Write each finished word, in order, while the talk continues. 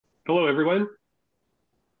Hello, everyone.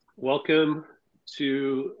 Welcome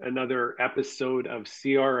to another episode of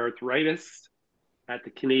CR Arthritis at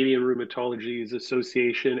the Canadian Rheumatology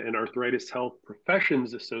Association and Arthritis Health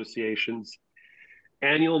Professions Association's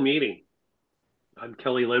annual meeting. I'm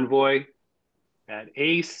Kelly Lendvoy at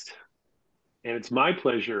ACE, and it's my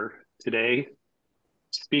pleasure today to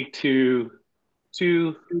speak to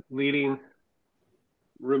two leading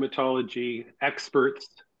rheumatology experts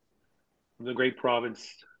from the great province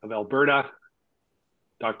of Alberta,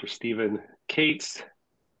 Dr. Stephen Katz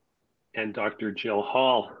and Dr. Jill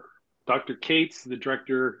Hall. Dr. Katz, the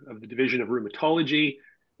director of the Division of Rheumatology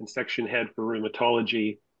and section head for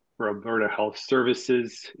rheumatology for Alberta Health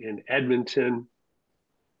Services in Edmonton.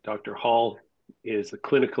 Dr. Hall is a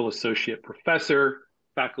clinical associate professor,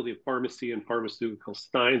 faculty of pharmacy and pharmaceutical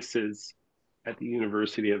sciences at the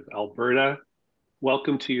University of Alberta.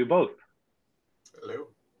 Welcome to you both. Hello.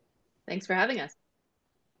 Thanks for having us.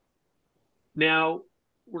 Now,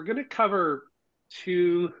 we're going to cover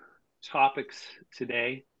two topics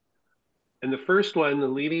today. And the first one, the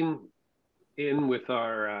leading in with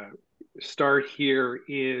our start here,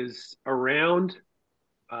 is around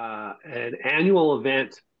an annual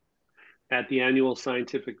event at the annual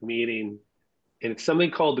scientific meeting. And it's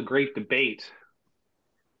something called the Great Debate.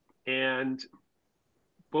 And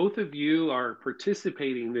both of you are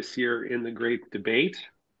participating this year in the Great Debate.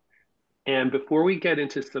 And before we get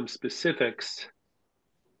into some specifics,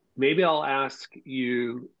 maybe I'll ask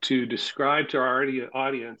you to describe to our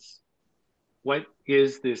audience what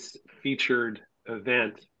is this featured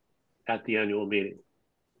event at the annual meeting?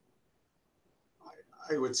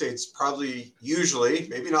 I would say it's probably usually,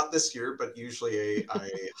 maybe not this year, but usually a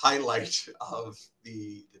highlight of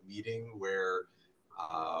the meeting where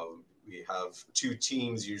we have two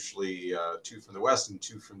teams, usually two from the West and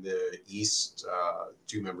two from the East,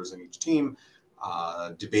 two members on each team,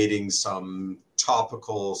 debating some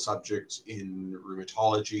topical subject in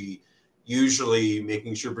rheumatology, usually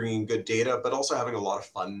making sure bringing good data, but also having a lot of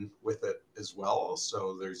fun with it as well.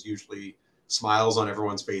 So there's usually smiles on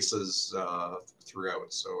everyone's faces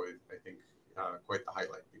throughout. So I think quite the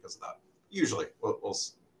highlight because of that. Usually, we'll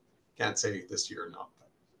can't say this year or not. But.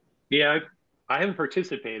 Yeah, I haven't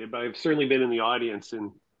participated, but I've certainly been in the audience.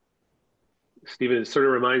 And Stephen, it sort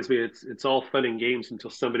of reminds me it's all fun and games until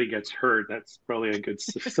somebody gets hurt. That's probably a good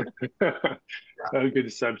a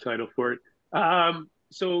good subtitle for it.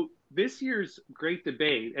 So this year's Great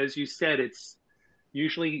Debate, as you said, it's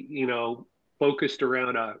usually focused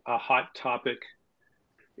around a hot topic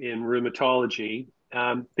in rheumatology.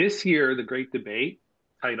 This year, the Great Debate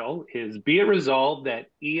title is Be It Resolved that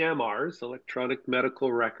EMRs, electronic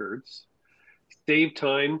medical records, save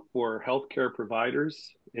time for healthcare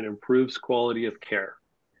providers and improves quality of care.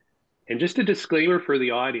 And just a disclaimer for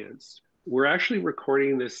the audience, we're actually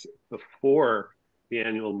recording this before the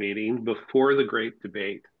annual meeting, before the Great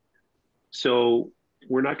Debate. So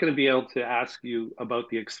we're not going to be able to ask you about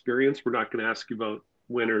the experience. We're not going to ask you about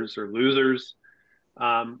winners or losers.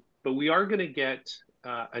 But we are going to get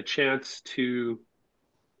a chance to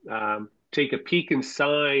take a peek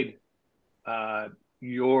inside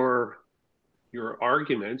your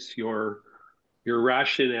arguments, your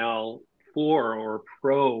rationale for or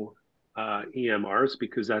pro EMRs,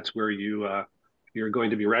 because that's where you're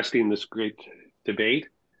going to be resting this great debate.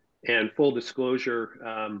 And full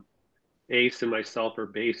disclosure, Ace and myself are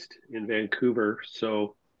based in Vancouver,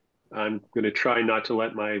 so I'm going to try not to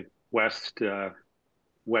let my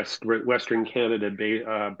Western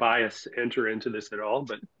Canada bias enter into this at all.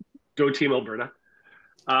 But go Team Alberta.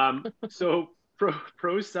 So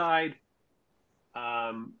pro side,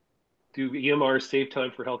 do EMRs save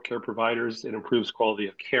time for healthcare providers and improves quality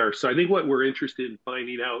of care? So I think what we're interested in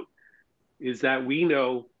finding out is that we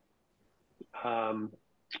know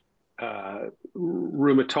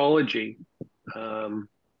rheumatology,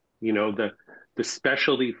 the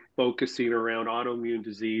specialty focusing around autoimmune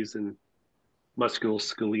disease and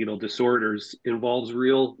musculoskeletal disorders involves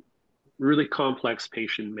really complex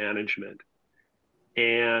patient management.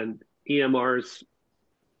 And EMRs,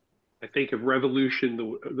 I think, have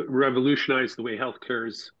revolutionized the way healthcare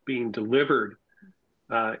is being delivered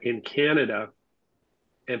in Canada,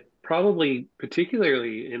 and probably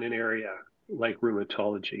particularly in an area like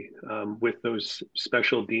rheumatology, with those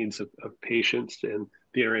special needs of patients and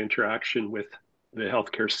their interaction with the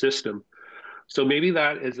healthcare system. So maybe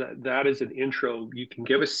that is an intro you can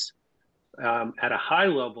give us at a high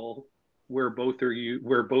level where both of you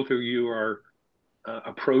are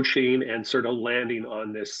approaching and sort of landing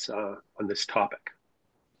on this topic.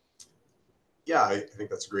 Yeah, I think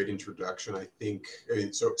that's a great introduction. I think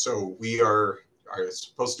so we are are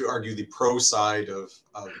supposed to argue the pro side of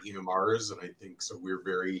EMRs, and I think so. We're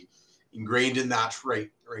very ingrained in that right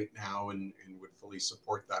now, and would fully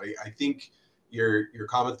support that. I think your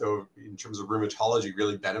comment though, in terms of rheumatology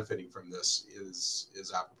really benefiting from this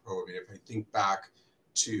is apropos. I mean, if I think back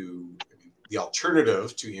to, I mean, the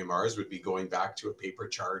alternative to EMRs would be going back to a paper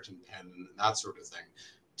chart and pen and that sort of thing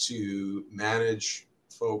to manage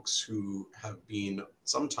folks who have been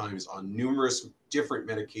sometimes on numerous different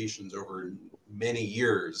medications over many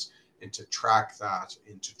years, and to track that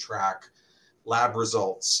and to track lab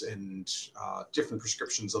results and different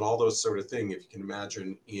prescriptions and all those sort of things. If you can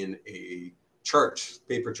imagine in a chart,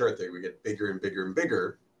 paper chart, they would get bigger and bigger and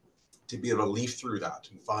bigger. To be able to leaf through that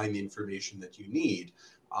and find the information that you need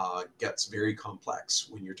gets very complex.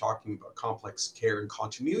 When you're talking about complex care and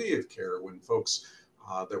continuity of care, when folks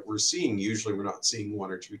that we're seeing, usually we're not seeing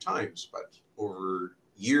one or two times, but over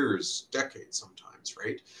years, decades sometimes,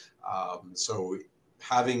 right? So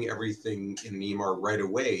having everything in an EMR right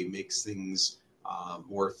away makes things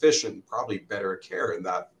more efficient, probably better care, and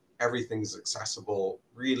that everything's accessible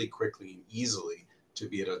really quickly and easily to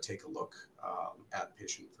be able to take a look at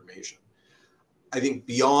patient information. I think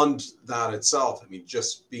beyond that itself, I mean,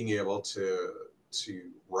 just being able to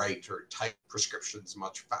write or type prescriptions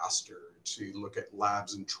much faster, to look at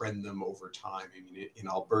labs and trend them over time. I mean, in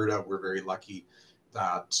Alberta, we're very lucky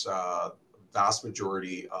that vast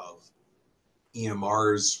majority of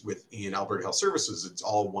EMRs within Alberta Health Services, it's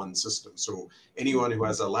all one system. So anyone who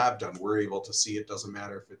has a lab done, we're able to see it. Doesn't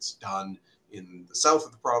matter if it's done in the south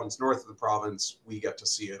of the province, north of the province, we get to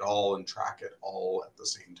see it all and track it all at the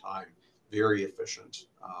same time. Very efficient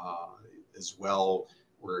as well.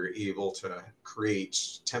 We're able to create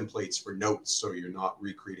templates for notes, so you're not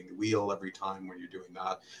recreating the wheel every time when you're doing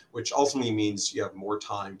that, which ultimately means you have more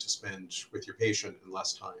time to spend with your patient and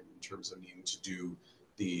less time in terms of needing to do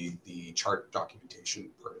the chart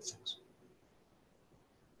documentation part of things.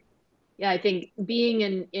 Yeah, I think being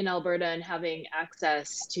in Alberta and having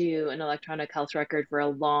access to an electronic health record for a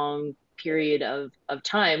long period of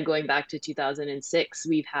time, going back to 2006,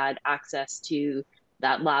 we've had access to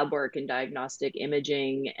that lab work and diagnostic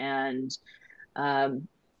imaging and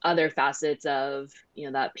other facets of, you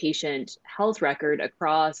know, that patient health record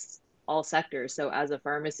across all sectors. So as a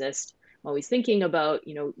pharmacist, I'm always thinking about,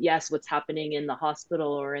 you know, yes, what's happening in the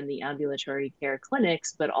hospital or in the ambulatory care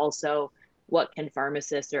clinics, but also what can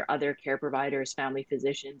pharmacists or other care providers, family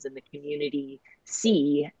physicians in the community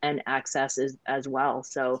see and access as well.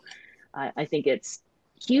 So I think it's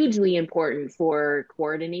hugely important for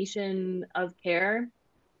coordination of care,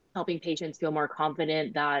 helping patients feel more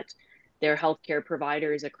confident that their healthcare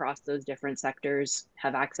providers across those different sectors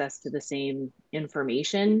have access to the same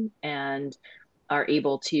information and are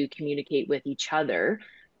able to communicate with each other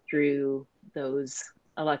through those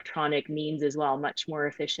electronic means as well, much more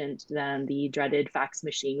efficient than the dreaded fax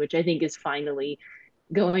machine, which I think is finally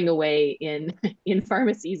going away in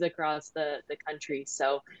pharmacies across the country.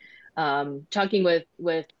 So talking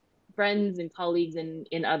with friends and colleagues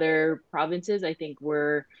in other provinces, I think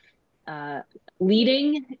we're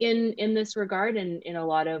leading in this regard in a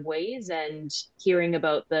lot of ways, and hearing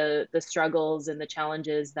about the struggles and the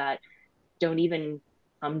challenges that don't even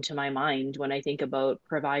come to my mind when I think about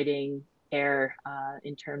providing care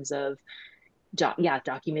in terms of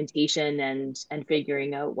documentation and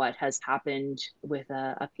figuring out what has happened with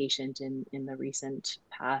a patient in the recent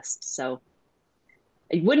past. So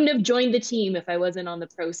I wouldn't have joined the team if I wasn't on the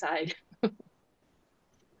pro side.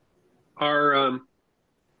 Our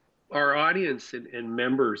audience and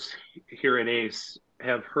members here at ACE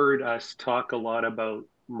have heard us talk a lot about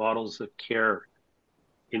models of care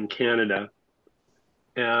in Canada,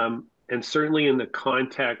 and certainly in the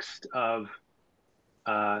context of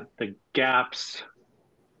the gaps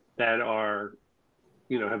that are,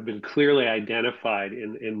 you know, have been clearly identified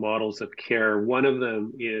in models of care. One of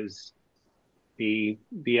them is the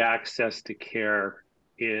access to care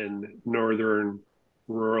in northern,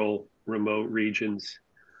 rural, remote regions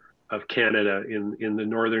of Canada, in the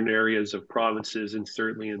northern areas of provinces and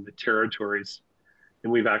certainly in the territories.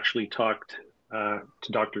 And we've actually talked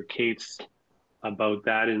to Dr. Katz about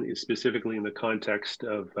that, and specifically in the context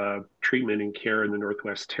of treatment and care in the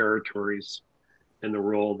Northwest Territories and the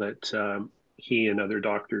role that he and other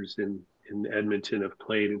doctors in Edmonton have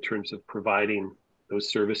played in terms of providing those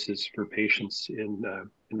services for patients in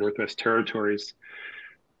Northwest Territories.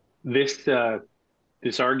 This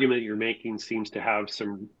argument you're making seems to have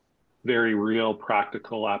some very real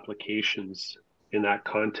practical applications in that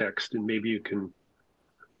context, and maybe you can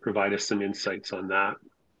provide us some insights on that.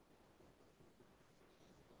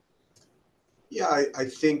 Yeah, I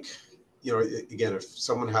think again, if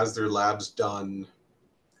someone has their labs done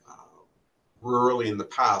rurally in the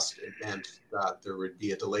past, it meant that there would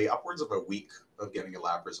be a delay upwards of a week of getting a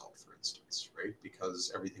lab result, for instance, right?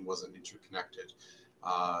 Because everything wasn't interconnected.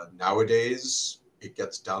 Nowadays, it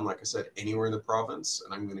gets done, like I said, anywhere in the province,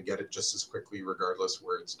 and I'm going to get it just as quickly, regardless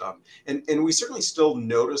where it's done. And we certainly still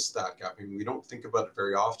notice that gap. I mean, we don't think about it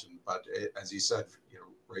very often, but as you said,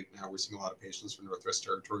 right now we're seeing a lot of patients from Northwest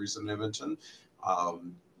Territories and Edmonton.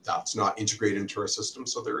 That's not integrated into our system.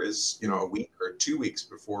 So there is, a week or 2 weeks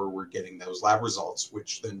before we're getting those lab results,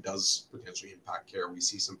 which then does potentially impact care. We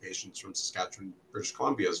see some patients from Saskatchewan, British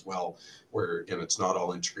Columbia as well, where again, it's not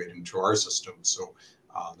all integrated into our system. So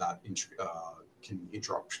that can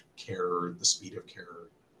interrupt care, the speed of care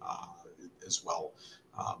as well.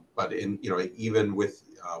 But even with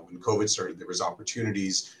when COVID started, there was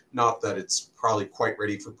opportunities. Not that it's probably quite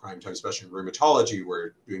ready for prime time, especially in rheumatology,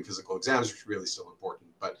 where doing physical exams is really still important.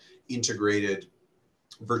 But integrated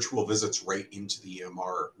virtual visits right into the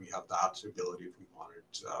EMR, we have that ability if we wanted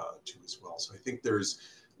to as well. So I think there's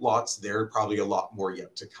lots there, probably a lot more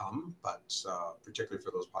yet to come. But particularly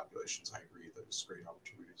for those populations, I agree that there's great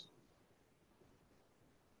opportunities.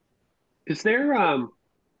 Is there,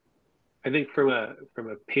 I think from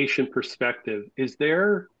a patient perspective, is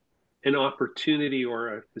there an opportunity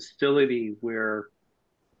or a facility where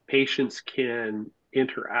patients can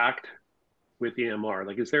interact with EMR?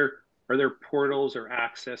 Like, are there portals or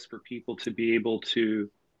access for people to be able to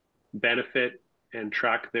benefit and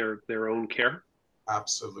track their own care?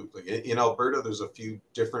 Absolutely. In Alberta, there's a few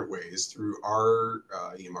different ways through our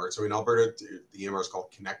EMR. So in Alberta, the EMR is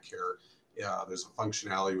called Connect Care. There's a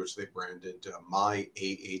functionality which they branded My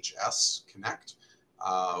AHS Connect,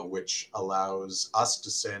 which allows us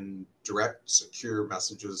to send direct, secure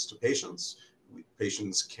messages to patients.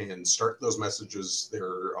 Patients can start those messages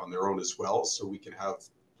there on their own as well, so we can have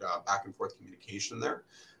back and forth communication there,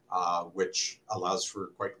 which allows for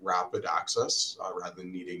quite rapid access rather than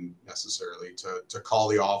needing necessarily to call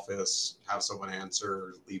the office, have someone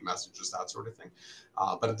answer, leave messages, that sort of thing.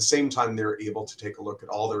 But at the same time, they're able to take a look at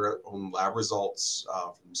all their own lab results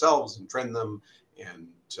for themselves and trend them and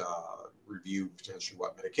review potentially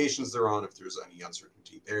what medications they're on, if there's any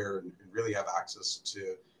uncertainty there, and really have access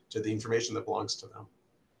to the information that belongs to them.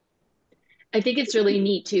 I think it's really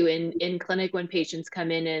neat too in clinic when patients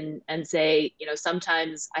come in and say,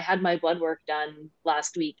 sometimes I had my blood work done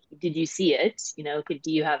last week. Did you see it?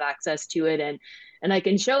 Do you have access to it? And I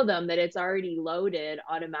can show them that it's already loaded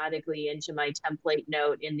automatically into my template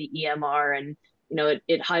note in the EMR, and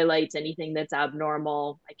it highlights anything that's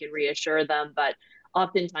abnormal. I can reassure them, but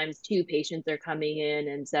oftentimes too, patients are coming in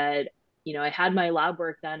and said, I had my lab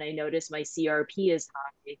work done. I noticed my CRP is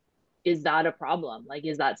high. Is that a problem? Like,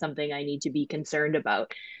 is that something I need to be concerned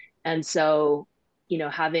about? And so,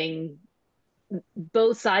 having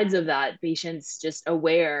both sides of that, patients just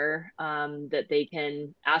aware that they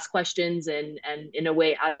can ask questions and in a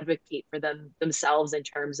way advocate for themselves in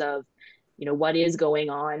terms of, what is going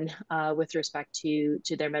on with respect to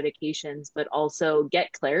their medications, but also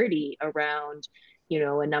get clarity around,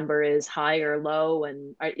 a number is high or low,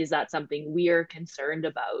 and is that something we are concerned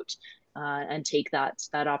about? And take that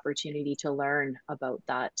opportunity to learn about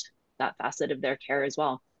that facet of their care as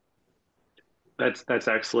well. That's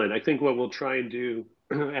excellent. I think what we'll try and do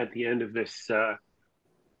at the end of this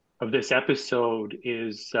episode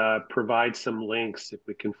is provide some links, if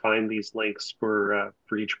we can find these links for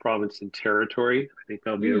each province and territory. I think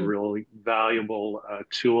that'll be a really valuable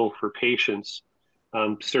tool for patients.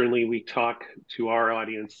 Certainly, we talk to our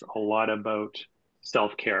audience a lot about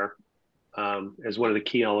self-care as one of the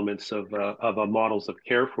key elements of models of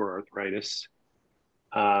care for arthritis,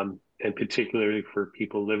 and particularly for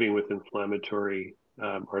people living with inflammatory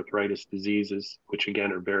arthritis diseases, which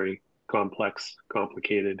again are very complex,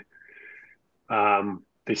 complicated.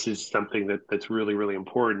 This is something that's really, really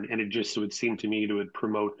important, and it just would seem to me to would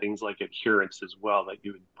promote things like adherence as well, that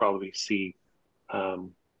you would probably see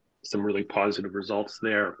some really positive results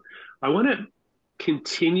there. I want to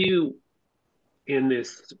continue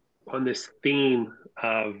on this theme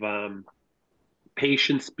of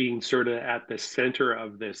patients being sort of at the center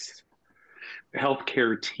of this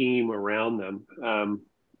healthcare team around them.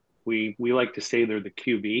 We like to say they're the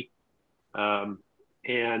QB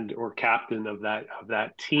and or captain of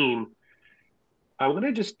that team. I want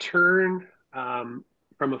to just turn from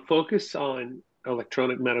a focus on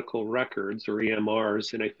electronic medical records, or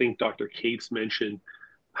EMRs, and I think Dr. Katz mentioned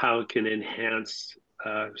how it can enhance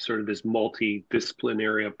sort of this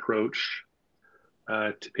multidisciplinary approach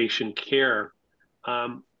to patient care,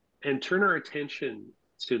 and turn our attention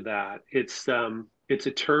to that. It's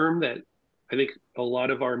a term that I think a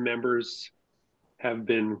lot of our members have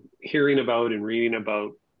been hearing about and reading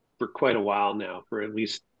about for quite a while now, for at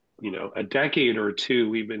least, a decade or two.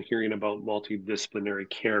 We've been hearing about multidisciplinary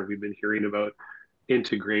care. We've been hearing about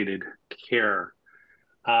integrated care.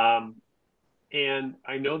 Um, and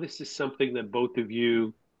I know this is something that both of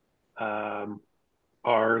you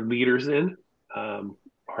are leaders in,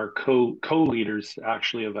 are co-leaders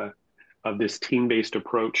actually of this team-based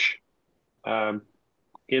approach um,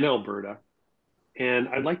 in Alberta. And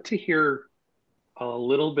I'd like to hear a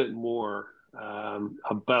little bit more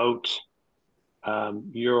about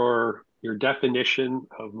your definition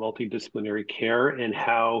of multidisciplinary care and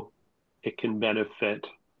how it can benefit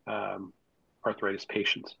arthritis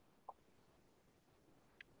patients.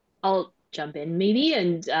 I'll jump in maybe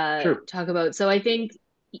and Sure. talk about. So I think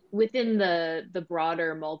within the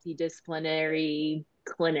broader multidisciplinary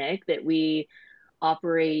clinic that we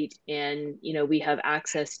operate in, we have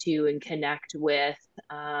access to and connect with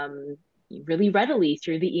really readily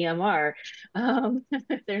through the EMR.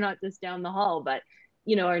 They're not just down the hall, but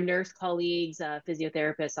our nurse colleagues,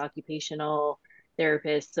 physiotherapists, occupational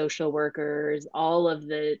therapists, social workers, all of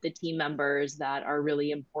the team members that are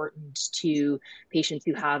really important to patients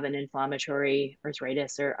who have an inflammatory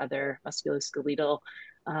arthritis or other musculoskeletal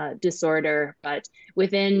disorder. But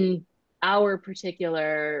within our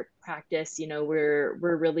particular practice, we're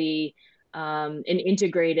really an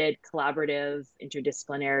integrated, collaborative,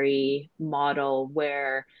 interdisciplinary model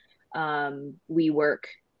where we work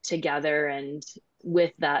together and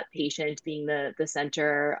with that patient being the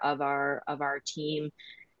center of our team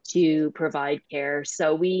to provide care.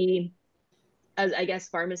 So we, as I guess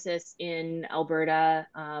pharmacists in Alberta,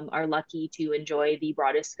 are lucky to enjoy the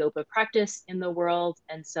broadest scope of practice in the world.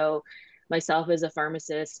 And so myself as a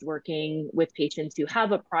pharmacist working with patients who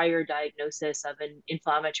have a prior diagnosis of an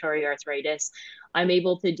inflammatory arthritis, I'm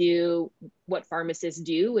able to do what pharmacists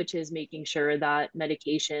do, which is making sure that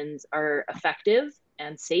medications are effective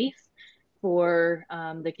and safe for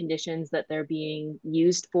the conditions that they're being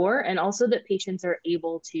used for, and also that patients are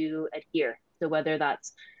able to adhere. So whether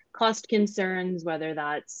that's cost concerns, whether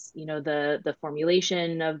that's the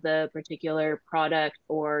formulation of the particular product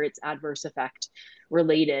or its adverse effect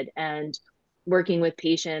related, and working with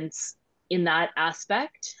patients in that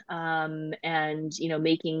aspect, and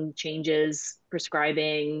making changes,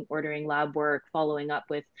 prescribing, ordering lab work, following up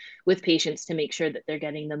with patients to make sure that they're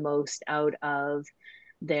getting the most out of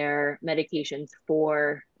their medications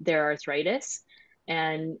for their arthritis.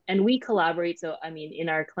 And we collaborate. So I mean, in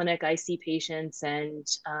our clinic I see patients, and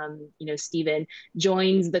Stephen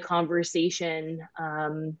joins the conversation,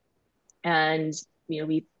 and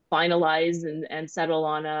we finalize and settle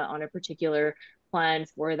on a particular plan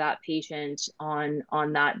for that patient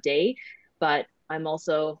on that day. But I'm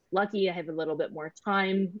also lucky I have a little bit more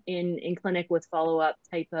time in clinic with follow-up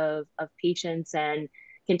type of patients, and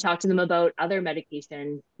can talk to them about other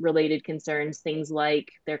medication related concerns, things like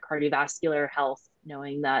their cardiovascular health,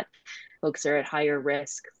 knowing that folks are at higher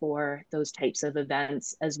risk for those types of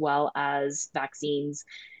events, as well as vaccines.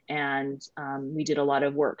 And we did a lot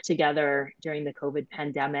of work together during the COVID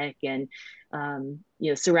pandemic, and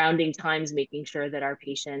surrounding times, making sure that our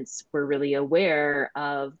patients were really aware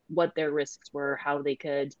of what their risks were, how they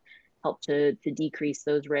could help to decrease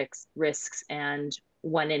those risks, and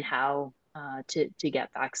when and how to get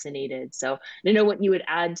vaccinated. So I don't know what you would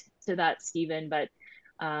add to that, Stephen, but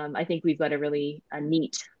I think we've got a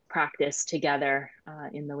neat practice together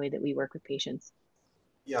in the way that we work with patients.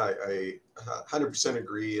 Yeah, I 100%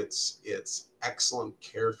 agree. It's excellent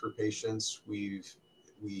care for patients. We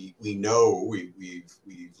know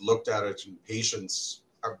we've looked at it, and patients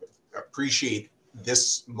appreciate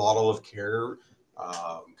this model of care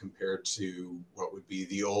compared to what would be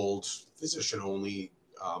the old physician-only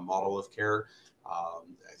model of care.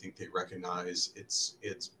 I think they recognize it's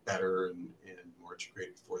better and more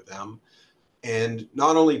integrated for them. And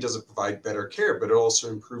not only does it provide better care, but it also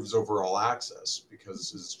improves overall access,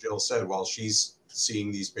 because as Jill said, while she's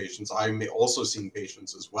seeing these patients, I'm also seeing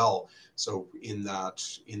patients as well. So in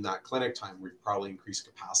that clinic time, we've probably increased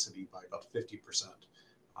capacity by about 50%,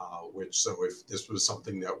 so if this was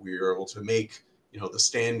something that we were able to make, the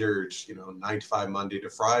standard, 9 to 5, Monday to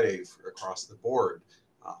Friday across the board,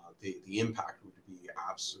 the impact would be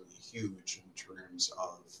absolutely huge in terms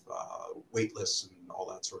of wait lists and all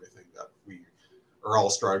that sort of thing that we are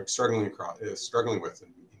all struggling with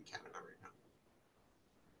in Canada right now.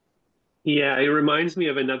 Yeah, it reminds me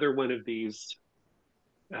of another one of these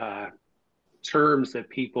terms that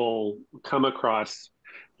people come across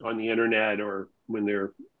on the internet or when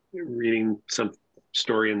they're reading some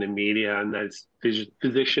story in the media, and that's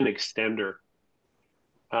physician extender.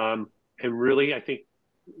 And really, I think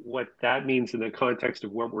what that means in the context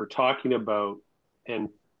of what we're talking about, and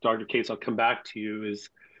Dr. Katz, I'll come back to you, is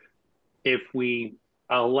if we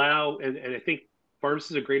allow, and I think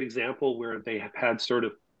pharmacy is a great example where they have had sort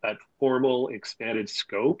of that formal expanded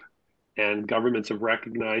scope and governments have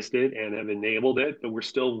recognized it and have enabled it, but we're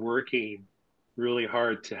still working really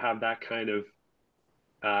hard to have that kind of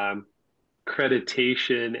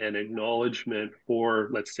accreditation and acknowledgement for,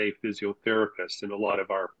 let's say, physiotherapists. And a lot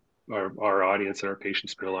of our audience and our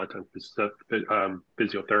patients spend a lot of time with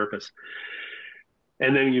physiotherapists.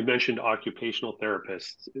 And then you mentioned occupational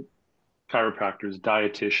therapists, chiropractors,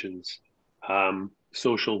 dietitians,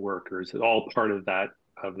 social workers, all part of that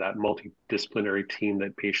multidisciplinary team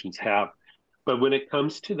that patients have. But when it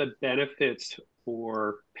comes to the benefits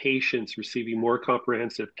for patients receiving more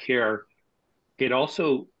comprehensive care,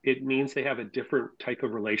 it means they have a different type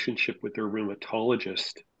of relationship with their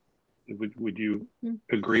rheumatologist. Would you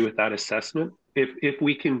agree with that assessment? If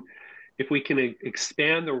we can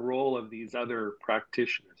expand the role of these other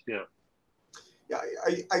practitioners, yeah. Yeah,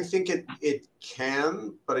 I think it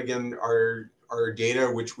can, but again, our data,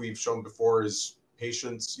 which we've shown before, is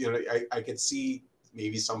patients, I could see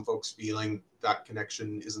maybe some folks feeling that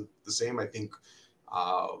connection isn't the same. I think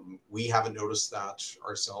we haven't noticed that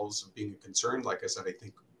ourselves of being a concern. Like I said, I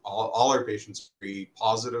think all our patients are very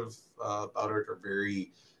positive about it, are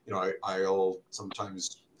very, I'll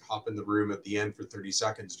sometimes hop in the room at the end for 30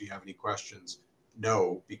 seconds. Do you have any questions?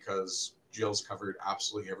 No, because Jill's covered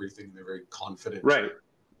absolutely everything. They're very confident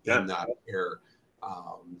in that care.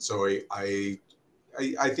 So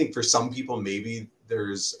I think for some people, maybe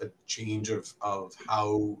there's a change of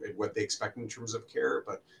how and what they expect in terms of care,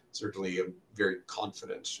 but certainly I'm very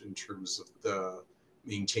confident in terms of the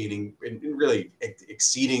maintaining and really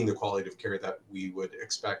exceeding the quality of care that we would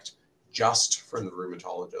expect just from the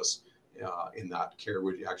rheumatologist in that care,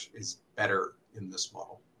 which actually is better in this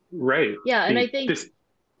model. Right. Yeah, and I think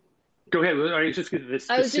go ahead. I was just the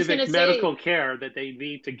specific medical care that they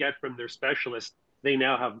need to get from their specialist, they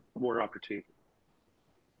now have more opportunity.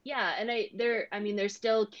 Yeah, and they're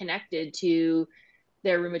still connected to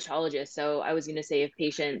their rheumatologist. So I was going to say, if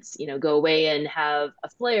patients, go away and have a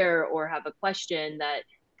flare or have a question that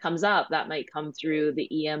comes up, that might come through the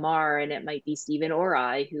EMR, and it might be Stephen or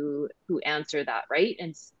I who answer that, right?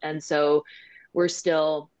 And so we're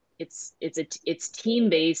still, it's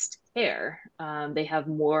team-based care. They have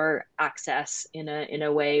more access in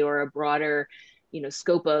a way, or a broader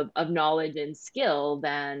scope of knowledge and skill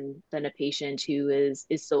than a patient who is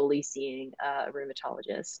solely seeing a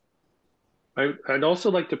rheumatologist. I'd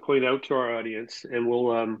also like to point out to our audience, and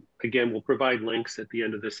we'll provide links at the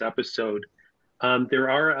end of this episode. There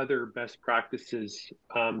are other best practices,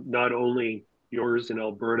 not only yours in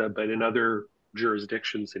Alberta, but in other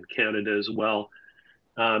jurisdictions in Canada as well.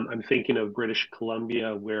 I'm thinking of British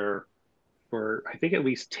Columbia, where for I think at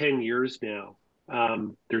least 10 years now,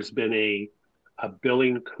 there's been a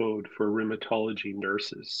billing code for rheumatology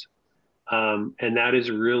nurses. And that has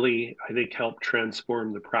really, I think, helped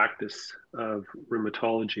transform the practice of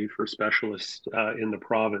rheumatology for specialists in the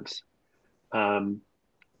province.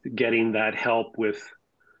 Getting that help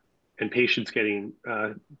and patients getting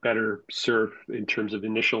better served in terms of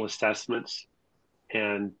initial assessments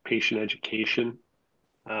and patient education.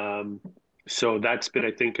 So that's been,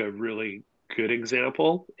 I think, a really good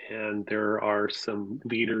example. And there are some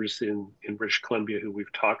leaders in British Columbia who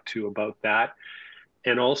we've talked to about that.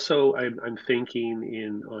 And also, I'm thinking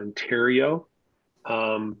in Ontario,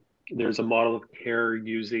 there's a model of care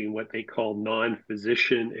using what they call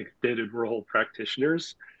non-physician extended role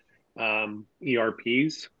practitioners,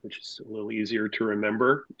 ERPs, which is a little easier to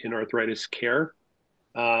remember in arthritis care.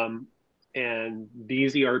 And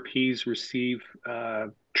these ERPs receive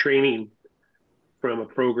training from a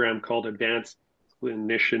program called Advanced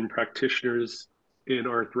Clinician Practitioners in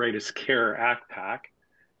Arthritis Care, ACPAC.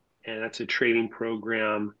 And that's a training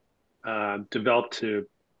program developed to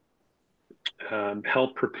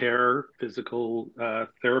help prepare physical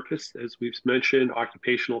therapists, as we've mentioned,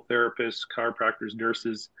 occupational therapists, chiropractors,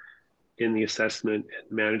 nurses in the assessment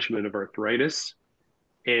and management of arthritis.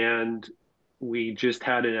 And we just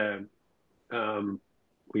had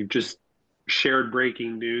we've just shared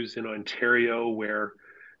breaking news in Ontario where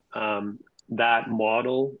that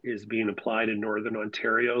model is being applied in Northern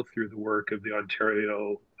Ontario through the work of the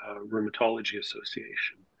Ontario Rheumatology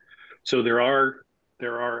Association. So there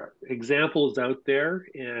are examples out there,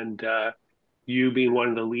 and you being one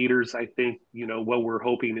of the leaders, I think, what we're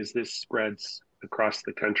hoping is this spreads across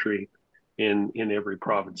the country in every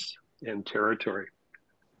province and territory.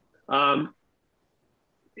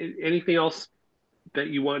 Anything else that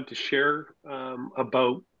you want to share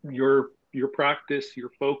about your practice, your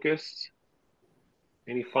focus.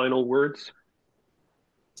 Any final words?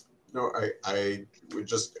 No, I would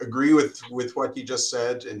just agree with what you just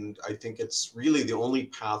said, and I think it's really the only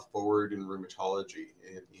path forward in rheumatology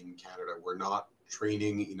in Canada. We're not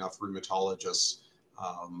training enough rheumatologists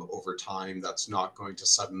over time. That's not going to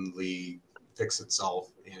suddenly fix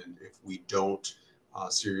itself, and if we don't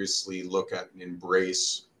seriously look at and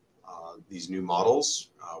embrace these new models,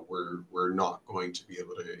 we're not going to be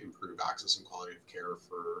able to improve access and quality of care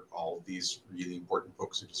for all of these really important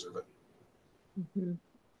folks who deserve it. Mm-hmm.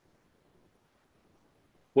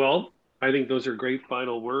 Well, I think those are great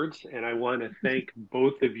final words, and I want to thank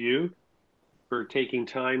both of you for taking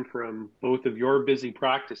time from both of your busy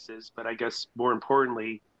practices, but I guess more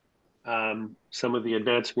importantly, some of the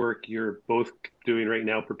advanced work you're both doing right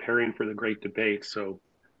now, preparing for the great debate. So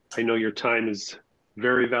I know your time is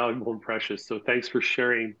very valuable and precious. So thanks for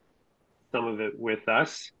sharing some of it with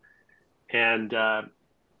us. And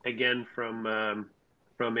again, from a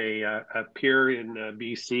peer in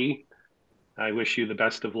BC, I wish you the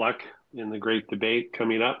best of luck in the great debate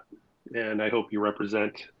coming up. And I hope you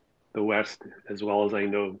represent the West as well as I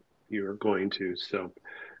know you're going to. So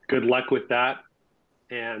good luck with that.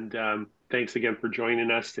 And thanks again for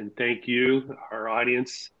joining us. And thank you, our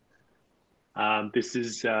audience. This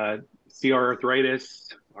is CR Arthritis,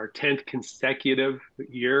 our 10th consecutive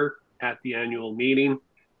year at the annual meeting,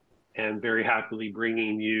 and very happily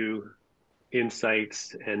bringing you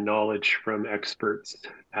insights and knowledge from experts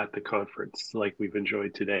at the conference like we've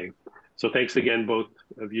enjoyed today. So thanks again, both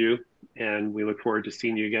of you, and we look forward to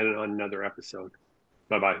seeing you again on another episode.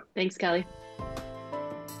 Bye-bye. Thanks, Kelly.